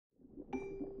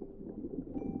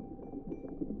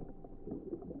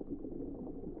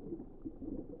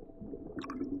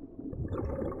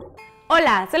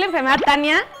Hola, soy la enfermera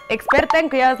Tania, experta en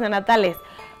cuidados neonatales.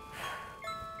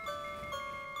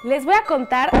 Les voy a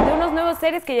contar de unos nuevos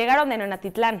seres que llegaron de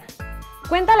Neonatitlán.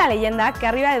 Cuenta la leyenda que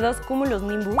arriba de dos cúmulos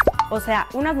nimbus, o sea,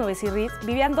 unas nubecirris,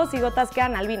 vivían dos cigotas que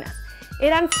eran albinas.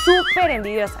 Eran súper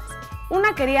envidiosas.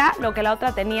 Una quería lo que la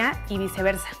otra tenía y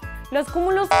viceversa. Los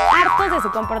cúmulos, hartos de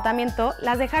su comportamiento,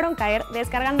 las dejaron caer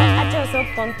descargando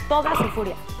H2O con toda su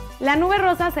furia. La nube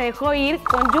rosa se dejó ir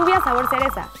con lluvia sabor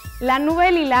cereza. La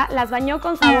nube lila las bañó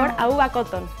con sabor a uva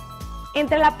cotton.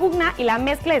 Entre la pugna y la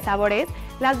mezcla de sabores,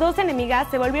 las dos enemigas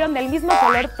se volvieron del mismo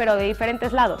color pero de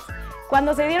diferentes lados.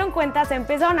 Cuando se dieron cuenta se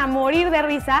empezaron a morir de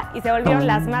risa y se volvieron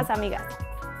las más amigas.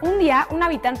 Un día, un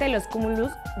habitante de los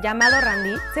cúmulos, llamado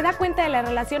Randy, se da cuenta de la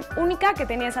relación única que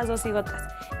tenía esas dos cigotas.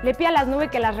 Le pide a las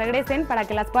nubes que las regresen para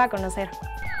que las pueda conocer.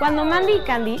 Cuando Mandy y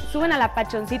Candy suben a la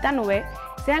pachoncita nube,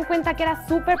 se dan cuenta que era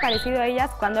súper parecido a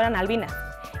ellas cuando eran albinas.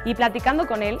 Y platicando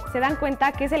con él, se dan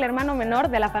cuenta que es el hermano menor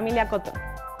de la familia Cotton.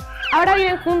 Ahora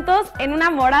viven juntos en una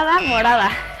morada,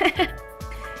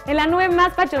 en la nube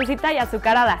más pachoncita y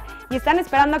azucarada, y están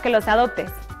esperando a que los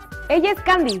adoptes. Ella es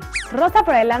Candy, rosa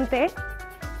por delante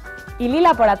y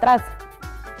lila por atrás.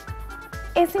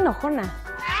 Es enojona,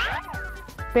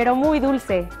 pero muy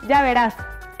dulce, ya verás.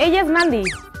 Ella es Mandy,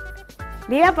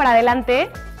 lila por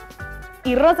adelante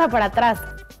y rosa por atrás.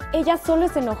 Ella solo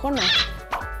es enojona.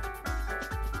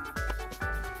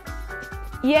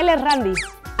 Y él es Randy,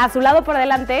 a su lado por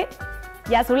delante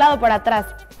y a su lado por atrás.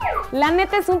 La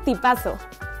neta es un tipazo.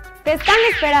 Te están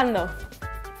esperando.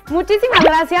 Muchísimas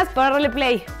gracias por darle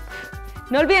play.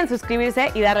 No olviden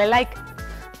suscribirse y darle like.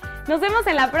 Nos vemos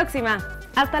en la próxima.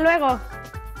 Hasta luego.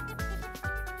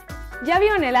 ¿Ya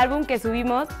vieron el álbum que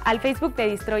subimos al Facebook de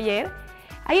Distroller?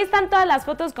 Ahí están todas las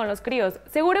fotos con los críos.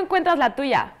 Seguro encuentras la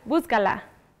tuya. Búscala.